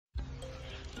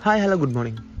Hi hello good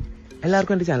morning.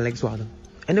 എല്ലാവർക്കും എൻ്റെ ചാനലിലേക്ക് സ്വാഗതം.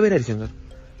 എൻ്റെ പേര് ഹരിശങ്കർ.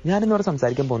 ഞാനിന്നിവിടെ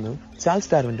സംസാരിക്കാൻ പോകുന്നത് ചാൾസ്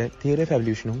ഡാർവിൻ്റെ തിയറി ഓഫ്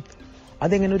എവല്യൂഷനും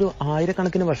അതെങ്ങനെ ഒരു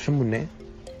ആയിരക്കണക്കിന് വർഷം മുന്നേ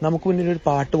നമുക്ക് മുന്നിൽ ഒരു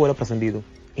പാട്ട് പോലെ പ്രസന്റ് ചെയ്തു.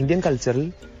 ഇന്ത്യൻ കൾച്ചറിൽ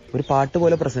ഒരു പാട്ട്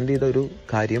പോലെ പ്രസന്റ് ചെയ്ത ഒരു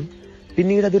കാര്യം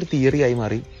പിന്നീട് അതൊരു തിയറിയായി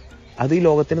മാറി. അത് ഈ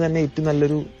ലോകത്തിന് തന്നെ ഏറ്റവും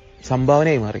നല്ലൊരു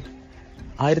സംഭാവനയായി മാറി.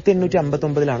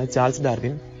 1859 ചാൾസ്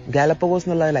ഡാർവിൻ ഗാലപ്പഗോസ്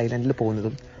എന്നുള്ള ഐലൻഡിൽ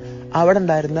പോകുന്നതും അവിടെ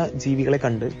ഉണ്ടായിരുന്ന ജീവികളെ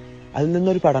കണ്ട് അതിൽ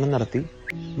നിന്നൊരു പഠനം നടത്തി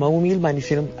ഭൂമിയിൽ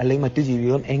മനുഷ്യനും അല്ലെങ്കിൽ മറ്റു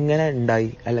ജീവികളും എങ്ങനെ ഉണ്ടായി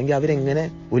അല്ലെങ്കിൽ അവരെങ്ങനെ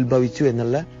ഉത്ഭവിച്ചു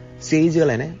എന്നുള്ള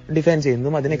സ്റ്റേജുകളെ ഡിഫൈൻ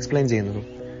ചെയ്യുന്നതും അതിനെ എക്സ്പ്ലെയിൻ ചെയ്യുന്നതും.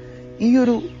 ഈ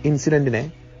ഒരു ഇൻസിഡന്റിനെ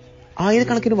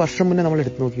ആയിരക്കണക്കിന് വർഷം മുന്നേ നമ്മൾ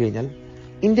എടുത്തു നോക്കി കഴിഞ്ഞാൽ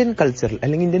ഇന്ത്യൻ കൾച്ചറിൽ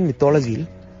അല്ലെങ്കിൽ ഇന്ത്യൻ മിത്തോളജിയിൽ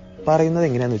പറയുന്നത്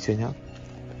എങ്ങനെയാന്ന് വെച്ച് കഴിഞ്ഞാൽ,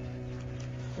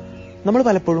 നമ്മൾ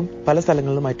പലപ്പോഴും പല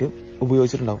സ്ഥലങ്ങളിലുമായിട്ട്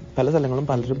ഉപയോഗിച്ചിട്ടുണ്ടാവും, പല സ്ഥലങ്ങളും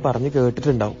പലരും പറഞ്ഞു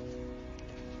കേട്ടിട്ടുണ്ടാവും.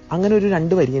 അങ്ങനെ ഒരു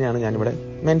 2 വരിയാണ് ഞാനിവിടെ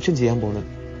മെൻഷൻ ചെയ്യാൻ പോകുന്നത്.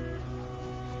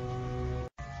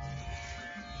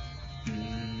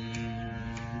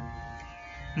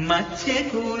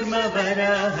 മത്സ്യകൂർമ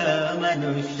വരാഹ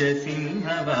മനുഷ്യ സിംഹ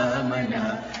വാമന,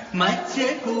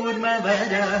 മത്സ്യകൂർമ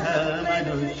വരാഹ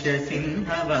മനുഷ്യ സിംഹ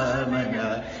വാമന,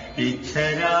 ഇച്ഛ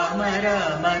രാമ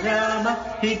രാമ രാമ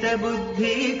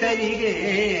ഹിതബുദ്ധി കരികേ,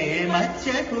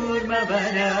 മത്സ്യകൂർമ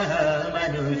വരാഹ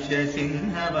മനുഷ്യ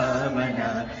സിംഹ വാമന,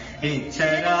 ഇച്ഛ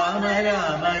രാമ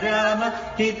രാമ രാമ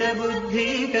ഹിതബുദ്ധി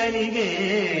കരികേ.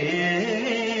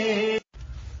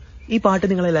 ഈ പാട്ട്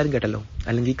നിങ്ങളെല്ലാവരും കേട്ടല്ലോ,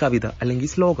 അല്ലെങ്കിൽ കവിത അല്ലെങ്കിൽ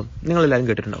ശ്ലോകം നിങ്ങളെല്ലാവരും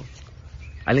കേട്ടിട്ടുണ്ടാവും,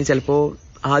 അല്ലെങ്കിൽ ചിലപ്പോൾ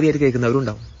ആദ്യമായിട്ട് കേൾക്കുന്നവരും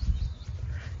ഉണ്ടാവും.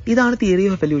 ഇതാണ് തിയറി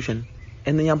ഓഫ് എവല്യൂഷൻ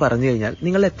എന്ന് ഞാൻ പറഞ്ഞു കഴിഞ്ഞാൽ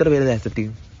നിങ്ങൾ എത്ര പേര് അത് ആക്സെപ്റ്റ്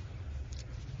ചെയ്യും?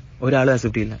 ഒരാളും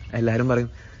ആക്സെപ്റ്റ് ചെയ്യില്ല. എല്ലാവരും പറയും,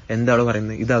 എന്താണോ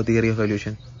പറയുന്നത്, ഇതാ തിയറി ഓഫ്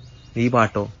എവല്യൂഷൻ, ഈ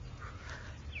പാട്ടോ.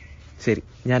 ശരി,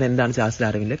 ഞാൻ എന്താണ് ചാൾസ്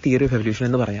ഡാർവിന്റെ തിയറി ഓഫ് എവല്യൂഷൻ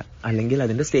എന്ന് പറയാം, അല്ലെങ്കിൽ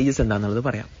അതിന്റെ സ്റ്റേജസ് എന്താണെന്നുള്ളത്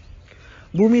പറയാം.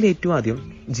 ഭൂമിയിൽ ഏറ്റവും ആദ്യം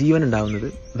ജീവൻ ഉണ്ടാവുന്നത്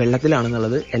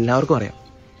വെള്ളത്തിലാണെന്നുള്ളത് എല്ലാവർക്കും അറിയാം.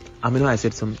 അമിനോ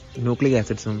ആസിഡ്സും ന്യൂക്ലിക്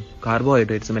ആസിഡ്സും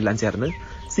കാർബോഹൈഡ്രേറ്റ്സും എല്ലാം ചേർന്ന്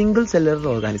സിംഗിൾ സെല്ലുലർ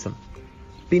ഓർഗാനിസം,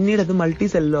 പിന്നീട് അത് മൾട്ടി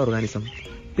സെല്ലുലർ ഓർഗാനിസം,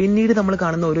 പിന്നീട് നമ്മൾ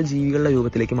കാണുന്ന ഓരോ ജീവികളുടെ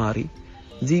രൂപത്തിലേക്ക് മാറി.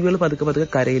 ജീവികൾ പതുക്കെ പതുക്കെ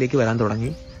കരയിലേക്ക് വരാൻ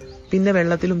തുടങ്ങി. പിന്നെ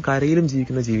വെള്ളത്തിലും കരയിലും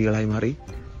ജീവിക്കുന്ന ജീവികളായി മാറി.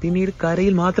 പിന്നീട്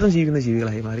കരയിൽ മാത്രം ജീവിക്കുന്ന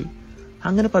ജീവികളായി മാറി.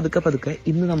 അങ്ങനെ പതുക്കെ പതുക്കെ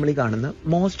ഇന്ന് നമ്മൾ ഈ കാണുന്ന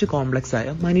മോസ്റ്റ് കോംപ്ലക്സ് ആയ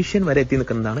മനുഷ്യൻ വരെ എത്തി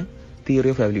നിൽക്കുന്നതാണ് തിയറി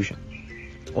ഓഫ് എവല്യൂഷൻ.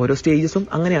 ഓരോ സ്റ്റേജസും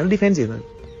അങ്ങനെയാണ് ഡിഫൈൻ ചെയ്യുന്നത്.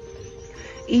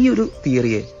 ഈ ഒരു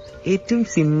തിയറിയെ ഏറ്റവും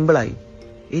സിമ്പിളായി,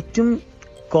 ഏറ്റവും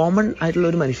കോമൺ ആയിട്ടുള്ള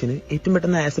ഒരു മനുഷ്യന് ഏറ്റവും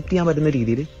പെട്ടെന്ന് ആക്സെപ്റ്റ് ചെയ്യാൻ പറ്റുന്ന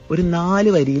രീതിയിൽ ഒരു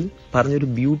 4 വരിയിൽ പറഞ്ഞൊരു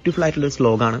ബ്യൂട്ടിഫുൾ ആയിട്ടുള്ള ഒരു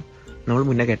ശ്ലോകമാണ് നമ്മൾ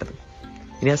മുന്നേ കേട്ടത്.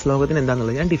 ഇനി ആ ശ്ലോകത്തിന്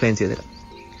എന്താണെന്നുള്ളത് ഞാൻ ഡിഫൈൻ ചെയ്തുതരാം.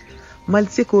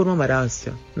 മത്സ്യകൂർമ്മ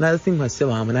വരാഹസ്യ നരസിംഹസ്യ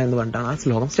വാമന എന്ന് പറഞ്ഞിട്ടാണ് ആ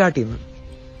ശ്ലോകം സ്റ്റാർട്ട് ചെയ്യുന്നത്.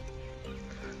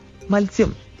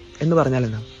 മത്സ്യം എന്ന് പറഞ്ഞാൽ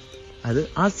എന്താ? അത്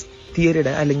ആ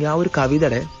തിയറിയുടെ അല്ലെങ്കിൽ ആ ഒരു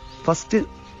കവിതയുടെ ഫസ്റ്റ്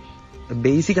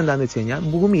ബേസിക് എന്താണെന്ന് വെച്ച് കഴിഞ്ഞാൽ,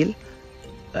 ഭൂമിയിൽ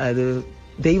അത്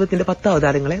ദൈവത്തിന്റെ 10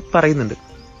 അവതാരങ്ങളെ പറയുന്നുണ്ട്.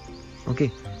 ഓക്കെ,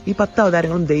 ഈ 10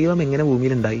 അവതാരങ്ങളും ദൈവം എങ്ങനെ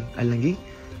ഭൂമിയിൽ ഉണ്ടായി, അല്ലെങ്കിൽ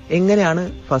എങ്ങനെയാണ്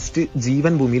ഫസ്റ്റ്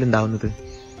ജീവൻ ഭൂമിയിൽ ഉണ്ടാവുന്നത്.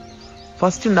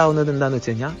 ഫസ്റ്റ് ഉണ്ടാവുന്നത് എന്താന്ന് വെച്ച്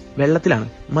കഴിഞ്ഞാൽ വെള്ളത്തിലാണ്.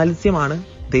 മത്സ്യമാണ്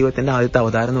ദൈവത്തിന്റെ ആദ്യത്തെ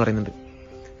അവതാരം എന്ന് പറയുന്നുണ്ട്.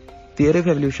 തിയറി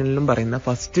ഓഫ് എവല്യൂഷനിലും പറയുന്ന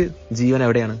ഫസ്റ്റ് ജീവൻ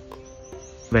എവിടെയാണ്?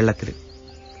 വെള്ളത്തിൽ.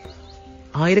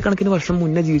 ആയിരക്കണക്കിന് വർഷം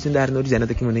മുന്നേ ജീവിച്ചിട്ടുണ്ടായിരുന്ന ഒരു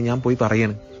ജനതയ്ക്ക് മുന്നേ ഞാൻ പോയി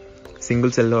പറയാണ്, single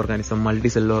cellular organism, multi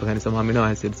cellular organism, amino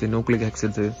acids, nucleic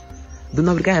acids,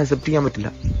 ഇതൊന്നും അവർക്ക് ആക്സെപ്റ്റ് ചെയ്യാൻ പറ്റില്ല.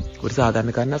 ഒരു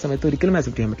സാധാരണക്കാരൻ ആ സമയത്ത് ഒരിക്കലും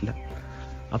ആക്സെപ്റ്റ് ചെയ്യാൻ പറ്റില്ല.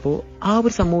 അപ്പോൾ ആ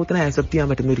ഒരു സമൂഹത്തിനെ ആക്സെപ്റ്റ് ചെയ്യാൻ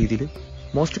പറ്റുന്ന രീതിയിൽ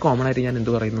മോസ്റ്റ് കോമൺ ആയിട്ട് ഞാൻ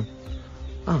എന്ത് പറയുന്നു?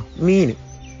 മീന്.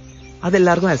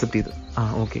 അതെല്ലാവർക്കും ആക്സെപ്റ്റ് ചെയ്തു.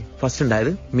 ഓക്കെ, ഫസ്റ്റ്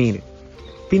ഉണ്ടായത് മീന്.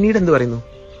 പിന്നീട് എന്ത് പറയുന്നു?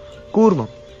 കൂർമ്മം.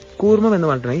 കൂർമ്മം എന്ന്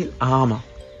പറഞ്ഞിട്ടുണ്ടെങ്കിൽ ആമ.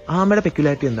 ആമയുടെ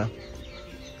പെക്യുലാരിറ്റി എന്താ?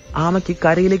 ആമയ്ക്ക്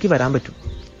കരയിലേക്ക് വരാൻ പറ്റും,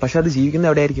 പക്ഷെ അത് ജീവിക്കുന്നത്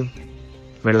എവിടെയായിരിക്കും?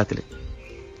 വെള്ളത്തിൽ.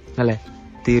 അല്ലെ?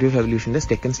 തിയറി ഓഫ് എവല്യൂഷന്റെ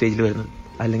സെക്കൻഡ് സ്റ്റേജിൽ വരുന്നത്,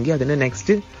 അല്ലെങ്കിൽ അതിന്റെ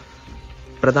നെക്സ്റ്റ്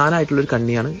പ്രധാനമായിട്ടുള്ളൊരു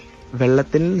കണ്ണിയാണ്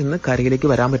വെള്ളത്തിൽ നിന്ന് കരയിലേക്ക്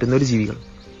വരാൻ പറ്റുന്ന ഒരു ജീവികൾ.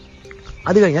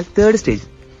 അത് കഴിഞ്ഞാൽ തേർഡ് സ്റ്റേജ്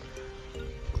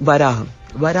വരാഹം.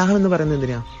 വരാഹം എന്ന് പറയുന്നത്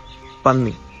എന്തിനാ?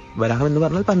 പന്നി. വരാഹം എന്ന്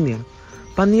പറഞ്ഞാൽ പന്നിയാണ്.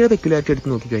 പന്നിയുടെ പെക്യുലാരിറ്റി എടുത്ത്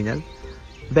നോക്കിക്കഴിഞ്ഞാൽ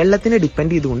വെള്ളത്തിനെ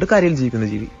ഡിപ്പെൻഡ് ചെയ്തുകൊണ്ട് കരയിൽ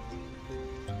ജീവിക്കുന്ന ജീവി.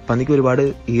 പന്നിക്ക് ഒരുപാട്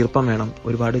ഈർപ്പം വേണം,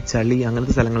 ഒരുപാട് ചളി,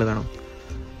 അങ്ങനത്തെ സ്ഥലങ്ങൾ വേണം.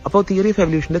 അപ്പോൾ തിയറി ഓഫ്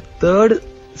എവല്യൂഷന്റെ തേർഡ്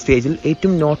സ്റ്റേജിൽ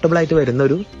ഏറ്റവും നോട്ടബിൾ ആയിട്ട് വരുന്ന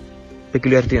ഒരു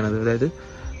പെക്യുലാരിറ്റിയാണത്. അതായത്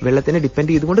വെള്ളത്തിനെ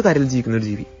ഡിപ്പെൻഡ് ചെയ്തുകൊണ്ട് കരയിൽ ജീവിക്കുന്ന ഒരു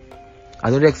ജീവി.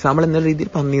 അതൊരു എക്സാമ്പിൾ എന്ന രീതിയിൽ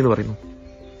പന്നി എന്ന് പറയുന്നു.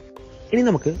 ഇനി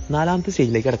നമുക്ക് 4ാമത്തെ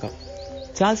സ്റ്റേജിലേക്ക് കിടക്കാം.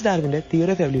 ചാൾസ് ഡാർവിന്റെ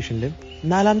തിയറി ഓഫ് എവല്യൂഷനിൽ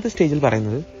 4ാമത്തെ സ്റ്റേജിൽ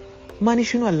പറയുന്നത്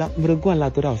മനുഷ്യനും അല്ല മൃഗവും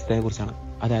അല്ലാത്തൊരു അവസ്ഥയെ കുറിച്ചാണ്.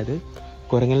 അതായത്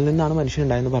കുരങ്ങിൽ നിന്നാണ് മനുഷ്യൻ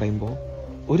ഉണ്ടായെന്ന് പറയുമ്പോൾ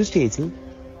ഒരു സ്റ്റേജിൽ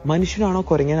മനുഷ്യനാണോ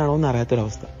കുരങ്ങനാണോ എന്ന്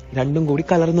അറിയാത്തൊരവസ്ഥ, രണ്ടും കൂടി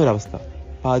കലർന്നൊരവസ്ഥ,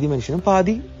 പാതി മനുഷ്യനും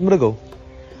പാതി മൃഗവും.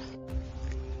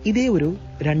 ഇതേ ഒരു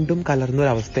രണ്ടും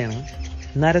കലർന്നൊരവസ്ഥയാണ്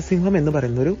നരസിംഹം എന്ന്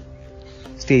പറയുന്നൊരു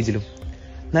സ്റ്റേജിലും.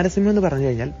 നരസിംഹം എന്ന് പറഞ്ഞു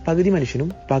കഴിഞ്ഞാൽ പകുതി മനുഷ്യനും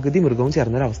പകുതി മൃഗവും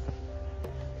ചേർന്നൊരവസ്ഥ.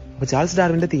 അപ്പൊ ചാൾസ്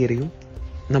ഡാർവിന്റെ തിയറിയും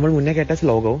നമ്മൾ മുന്നേ കേട്ട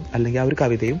ശ്ലോകവും അല്ലെങ്കിൽ ആ ഒരു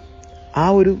കവിതയും ആ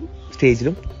ഒരു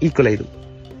സ്റ്റേജിലും ഈക്വൽ ചെയ്തു.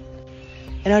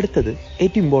 ഇനി അടുത്തത്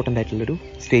ഏറ്റവും ഇമ്പോർട്ടൻ്റ് ആയിട്ടുള്ളൊരു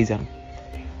സ്റ്റേജാണ്.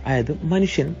 അതായത്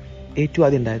മനുഷ്യൻ ഏറ്റവും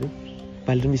ആദ്യം ഉണ്ടായത്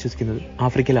പലരും വിശ്വസിക്കുന്നത്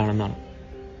ആഫ്രിക്കയിലാണെന്നാണ്.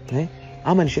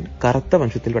 ആ മനുഷ്യൻ കറുത്ത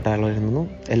വംശത്തിൽപ്പെട്ട ആളായിരുന്നു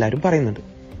എല്ലാവരും പറയുന്നുണ്ട്.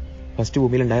 ഫസ്റ്റ്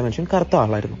ഭൂമിയിലുണ്ടായ മനുഷ്യൻ കറുത്ത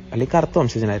ആളായിരുന്നു, അല്ലെങ്കിൽ കറുത്ത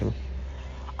വംശജനായിരുന്നു.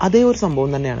 അതേ ഒരു സംഭവം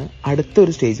തന്നെയാണ്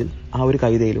അടുത്തൊരു സ്റ്റേജിൽ ആ ഒരു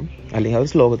കവിതയിലും അല്ലെങ്കിൽ ആ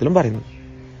ഒരു ശ്ലോകത്തിലും പറയുന്നത്.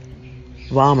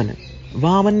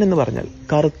 വാമനൻ എന്ന് പറഞ്ഞാൽ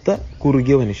കറുത്ത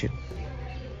കുറുകിയ മനുഷ്യൻ.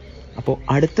 അപ്പോൾ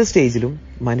അടുത്ത സ്റ്റേജിലും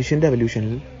മനുഷ്യന്റെ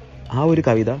എവല്യൂഷനിൽ ആ ഒരു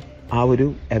കവിത ആ ഒരു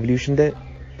എവല്യൂഷന്റെ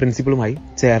പ്രിൻസിപ്പിളുമായി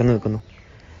ചേർന്ന് നിൽക്കുന്നു.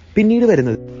 പിന്നീട്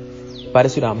വരുന്നത്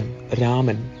പരശുരാമൻ,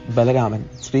 രാമൻ, ബലരാമൻ,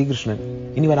 ശ്രീകൃഷ്ണൻ,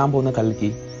 ഇനി വരാൻ പോകുന്ന കൽക്കി.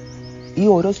 ഈ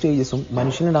ഓരോ സ്റ്റേജസും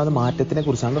മനുഷ്യനുണ്ടാകുന്ന മാറ്റത്തിനെ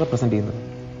കുറിച്ചാണ് റെപ്രസെന്റ് ചെയ്യുന്നത്.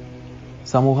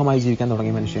 സമൂഹമായി ജീവിക്കാൻ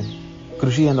തുടങ്ങിയ മനുഷ്യൻ,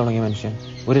 കൃഷി ചെയ്യാൻ തുടങ്ങിയ മനുഷ്യൻ,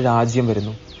 ഒരു രാജ്യം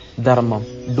വരുന്നു, ധർമ്മം,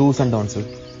 ഡൂസ് ആൻഡ് ഡോൺസ്,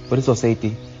 ഒരു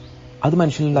സൊസൈറ്റി, അത്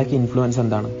മനുഷ്യനുണ്ടാക്കിയ ഇൻഫ്ലുവൻസ്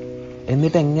എന്താണ്,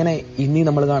 എന്നിട്ട് എങ്ങനെ ഇനി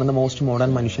നമ്മൾ കാണുന്ന മോസ്റ്റ്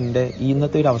മോഡേൺ മനുഷ്യന്റെ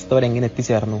ഇന്നത്തെ ഒരു അവസ്ഥ വരെ എങ്ങനെ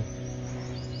എത്തിച്ചേർന്നു.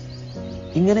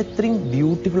 ഇങ്ങനെ ഇത്രയും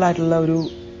ബ്യൂട്ടിഫുൾ ആയിട്ടുള്ള ഒരു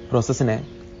പ്രോസസ്സിനെ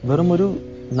വെറും ഒരു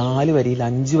 4 വരിയിൽ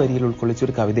 5 വരിയിൽ ഉൾക്കൊള്ളിച്ച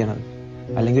ഒരു കവിതയാണത്,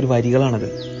 അല്ലെങ്കിൽ ഒരു വരികളാണത്.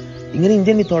 ഇങ്ങനെ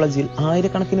ഇന്ത്യൻ മിത്തോളജിയിൽ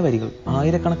ആയിരക്കണക്കിന് വരികൾ,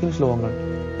 ആയിരക്കണക്കിന് ശ്ലോകങ്ങൾ,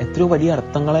 എത്രയോ വലിയ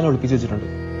അർത്ഥങ്ങളെ ഒളിപ്പിച്ചു വെച്ചിട്ടുണ്ട്.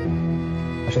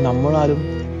 പക്ഷെ നമ്മളാരും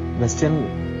വെസ്റ്റേൺ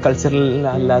കൾച്ചറിൽ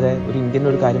അല്ലാതെ ഒരു ഇന്ത്യൻ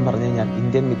ഒരു കാര്യം പറഞ്ഞു കഴിഞ്ഞാൽ,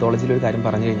 ഇന്ത്യൻ മിത്തോളജിയിൽ ഒരു കാര്യം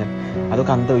പറഞ്ഞു കഴിഞ്ഞാൽ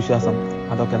അതൊക്കെ അന്ധവിശ്വാസം,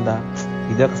 അതൊക്കെ എന്താ,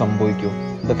 ഇതൊക്കെ സംഭവിക്കുമോ,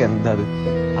 ഇതൊക്കെ എന്താ അത്,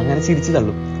 അങ്ങനെ ചിരിച്ചു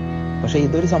തള്ളും. പക്ഷെ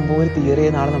ഇതൊരു സംഭവം, ഒരു തിയറി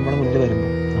നാളെ നമ്മുടെ മുന്നിൽ വരുമ്പോൾ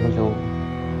നമ്മൾ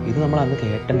ഇത് നമ്മൾ അന്ന്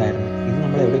കേട്ടിട്ടുണ്ടായിരുന്നു, ഇത്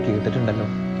നമ്മൾ എവിടെ കേട്ടിട്ടുണ്ടല്ലോ,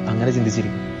 അങ്ങനെ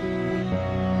ചിന്തിച്ചിരിക്കും.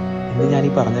 ഇന്ന് ഞാൻ ഈ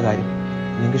പറഞ്ഞ കാര്യം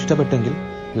നിങ്ങൾക്ക് ഇഷ്ടപ്പെട്ടെങ്കിൽ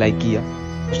ലൈക്ക് ചെയ്യുക,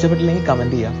 ഇഷ്ടപ്പെട്ടില്ലെങ്കിൽ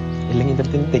കമന്റ് ചെയ്യുക, ഇല്ലെങ്കിൽ ഇതിൻ്റെ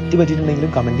അടുത്ത് തെറ്റ്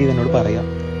പറ്റിയിട്ടുണ്ടെങ്കിലും കമന്റ് ചെയ്ത് എന്നോട് പറയുക.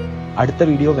 അടുത്ത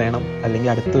വീഡിയോ വേണം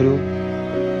അല്ലെങ്കിൽ അടുത്തൊരു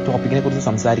ടോപ്പിക്കിനെ കുറിച്ച്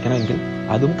സംസാരിക്കണമെങ്കിൽ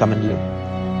അതും കമന്റിലും.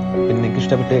 പിന്നെ നിങ്ങൾക്ക്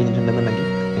ഇഷ്ടപ്പെട്ട് കഴിഞ്ഞിട്ടുണ്ടെന്നുണ്ടെങ്കിൽ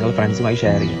നിങ്ങൾ ഫ്രണ്ട്സുമായി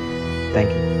ഷെയർ ചെയ്യുക.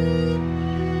 Thank you.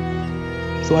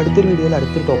 സോ അടുത്തൊരു വീഡിയോയിൽ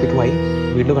അടുത്തൊരു ടോപ്പിക്കുമായി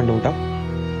വീണ്ടും കണ്ടുമുട്ടാം.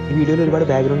 ഈ വീഡിയോയിൽ ഒരുപാട്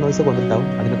ബാക്ക്ഗ്രൗണ്ട് നോയ്സ് കൊണ്ടിട്ടുണ്ടാവും,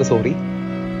 അതിനൊക്കെ സോറി.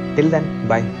 Till then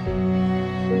bye.